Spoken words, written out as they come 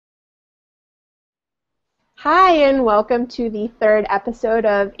Hi, and welcome to the third episode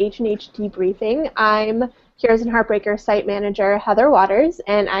of H&H Debriefing. I'm Heroes and Heartbreaker site manager Heather Waters,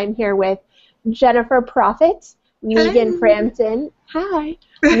 and I'm here with Jennifer Profit, Megan Frampton. Hi.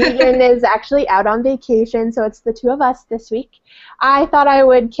 Megan is actually out on vacation, so it's the two of us this week. I thought I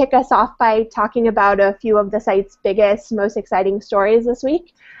would kick us off by talking about a few of the site's biggest, most exciting stories this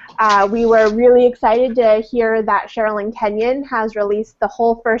week. We were really excited to hear that Sherilyn Kenyon has released the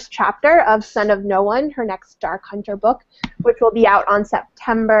whole first chapter of Son of No One, her next Dark Hunter book, which will be out on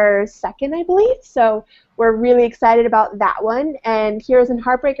September 2nd, I believe. So we're really excited about that one. And Heroes and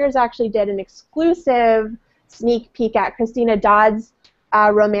Heartbreakers actually did an exclusive sneak peek at Christina Dodd's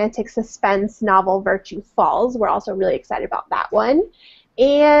romantic suspense novel, Virtue Falls. We're also really excited about that one.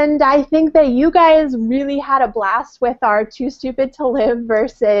 And I think that you guys really had a blast with our Too Stupid to Live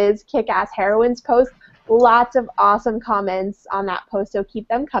versus Kick-Ass Heroines post. Lots of awesome comments on that post, so keep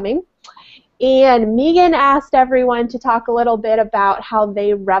them coming. And Megan asked everyone to talk a little bit about how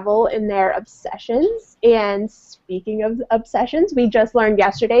they revel in their obsessions. And speaking of obsessions, we just learned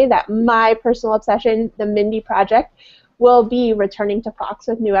yesterday that my personal obsession, The Mindy Project, will be returning to Fox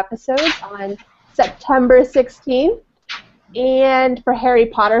with new episodes on September 16th. And for Harry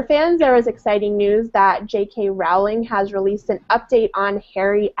Potter fans, there was exciting news that J.K. Rowling has released an update on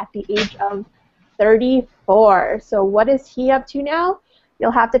Harry at the age of 34. So what is he up to now?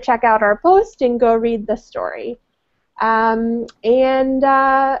 You'll have to check out our post and go read the story. Brandon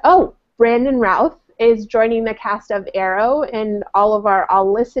Routh is joining the cast of Arrow, and all of our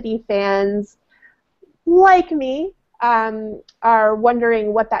Olicity fans, like me, are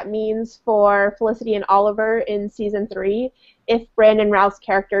wondering what that means for Felicity and Oliver in Season 3 if Brandon Routh's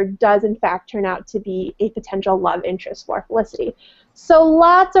character does in fact turn out to be a potential love interest for Felicity. So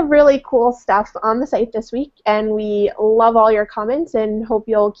lots of really cool stuff on the site this week, and we love all your comments and hope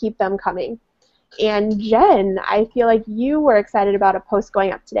you'll keep them coming. And Jen, I feel like you were excited about a post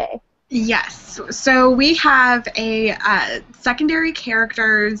going up today. Yes. So we have a secondary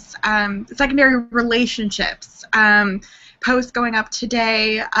characters, secondary relationships post going up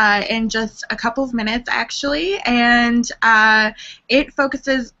today in just a couple of minutes, actually. And it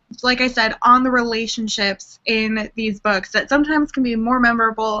focuses, like I said, on the relationships in these books that sometimes can be more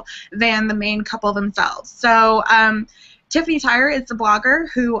memorable than the main couple themselves. So Tiffany Tyre is the blogger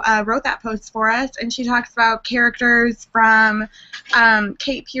who wrote that post for us, and she talks about characters from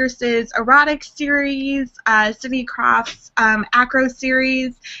Kate Pierce's erotic series, Sydney Croft's acro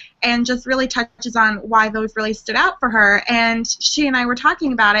series, and just really touches on why those really stood out for her. And she and I were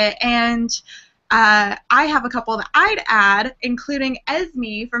talking about it, and I have a couple that I'd add, including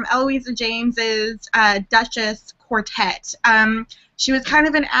Esme from Eloisa James's Duchess Quartet. She was kind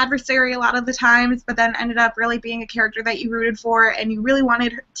of an adversary a lot of the times, but then ended up really being a character that you rooted for, and you really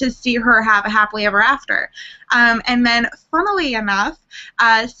wanted to see her have a happily ever after. And then, funnily enough,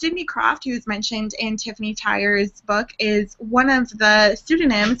 Sydney Croft, who's mentioned in Tiffany Tyre's book, is one of the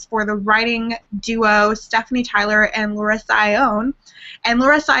pseudonyms for the writing duo Stephanie Tyler and Larissa Ione. And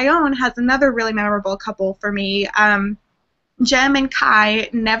Larissa Ione has another really memorable couple for me. Jem and Kai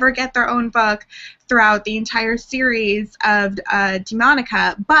never get their own book throughout the entire series of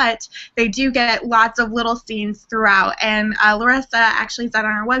Demonica, but they do get lots of little scenes throughout. And Larissa actually said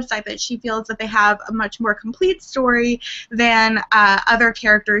on her website that she feels that they have a much more complete story than other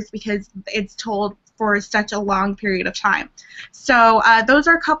characters because it's told for such a long period of time. So those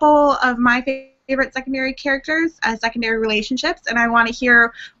are a couple of my favorite secondary characters, secondary relationships, and I want to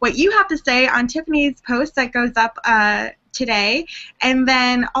hear what you have to say on Tiffany's post that goes up today. And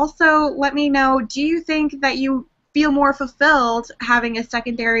then also let me know, do you think that you feel more fulfilled having a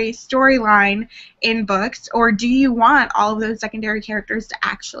secondary storyline in books, or do you want all of those secondary characters to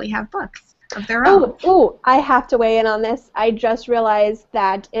actually have books of their own? Oh, I have to weigh in on this. I just realized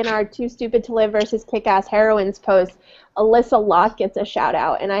that in our Too Stupid to Live versus Kick-Ass Heroines post, Alyssa Locke gets a shout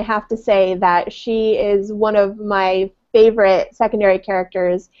out, and I have to say that she is one of my favorite secondary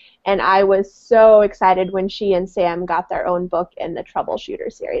characters, and I was so excited when she and Sam got their own book in the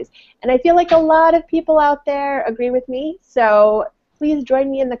Troubleshooter series. And I feel like a lot of people out there agree with me, so please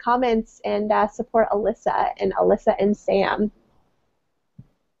join me in the comments and support Alyssa and Sam.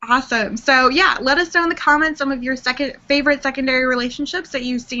 Awesome. So yeah, let us know in the comments some of your favorite secondary relationships that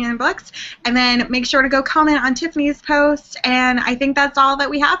you've seen in books, and then make sure to go comment on Tiffany's post. And I think that's all that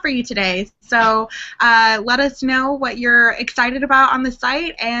we have for you today. So let us know what you're excited about on the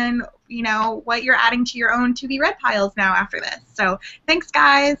site, and what you're adding to your own to be read piles now after this. So thanks,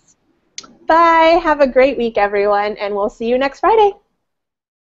 guys. Bye. Have a great week, everyone, and we'll see you next Friday.